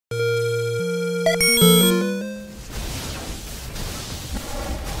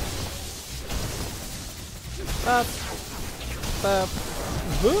Up, up,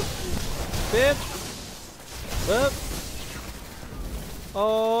 boop, bip, boop.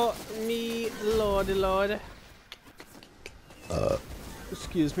 Oh, me lordy lord.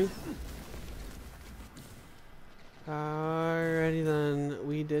 Excuse me. Alrighty then,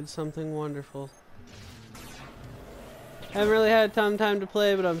 we did something wonderful. Haven't really had time to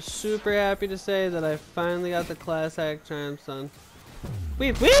play, but I'm super happy to say that I finally got the class act triumphs done.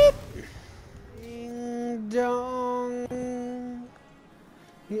 Weep weep! Ding dong.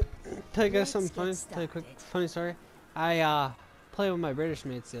 Tell you guys something funny. Tell you a quick funny story. I played with my British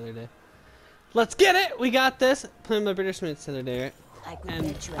mates the other day. Let's get it! We got this! Playing with my British mates the other day, right?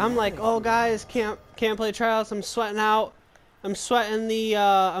 And I'm like, oh guys, can't play trials. I'm sweating out. I'm sweating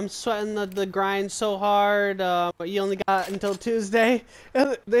the grind so hard. But you only got until Tuesday.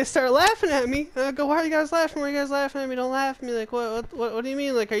 And they start laughing at me. And I go, why are you guys laughing? Why are you guys laughing at me? Don't laugh at me. Like, what do you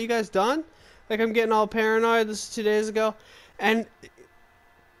mean? Like, are you guys done? Like, I'm getting all paranoid. This is 2 days ago. And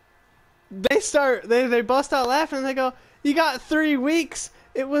they bust out laughing. And they go, you got 3 weeks.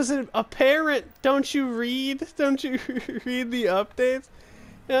 It was apparent. Don't you read? Don't you read the updates?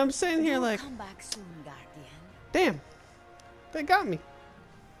 And I'm sitting here like, come back soon, Guardian. Damn, they got me.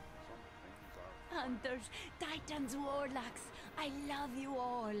 Hunters, Titans, Warlocks, I love you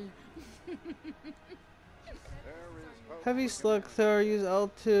all. Heavy slug thrower. Use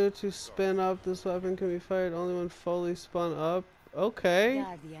L2 to spin up. This weapon can be fired only when fully spun up. Okay.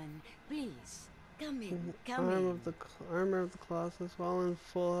 Guardian, please. Come in, Armor of the Colossus, while in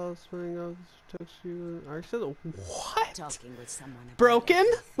full health, spinning up, protects you. What? Talking with someone Broken?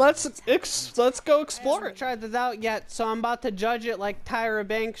 Let's go explore it. Tried this out yet, so I'm about to judge it like Tyra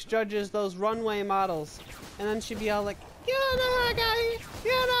Banks judges those runway models, and then she'd be all like, "You don't know how I got here.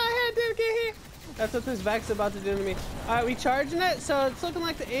 You don't know how I had to get here." That's what this Vex's about to do to me. All right, we charging it, so it's looking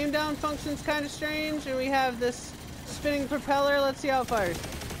like the aim down function's kind of strange, and we have this spinning propeller. Let's see how it fires.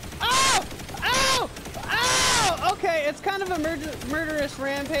 Oh! Ow! Ow! Okay, it's kind of a murderous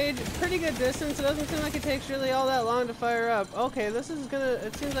rampage. Pretty good distance. It doesn't seem like it takes really all that long to fire up. Okay, this is gonna,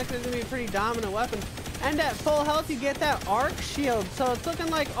 it seems like it's gonna be a pretty dominant weapon. And at full health, you get that arc shield. So it's looking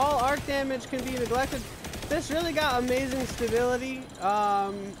like all arc damage can be neglected. This really got amazing stability.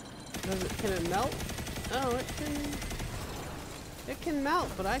 Can it melt? Oh, it can melt,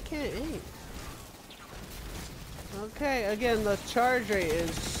 but I can't aim. Okay, again, the charge rate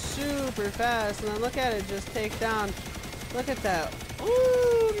is super fast, and then look at it just take down. Look at that.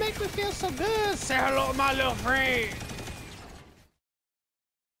 Ooh, make me feel so good. Say hello, my little friend.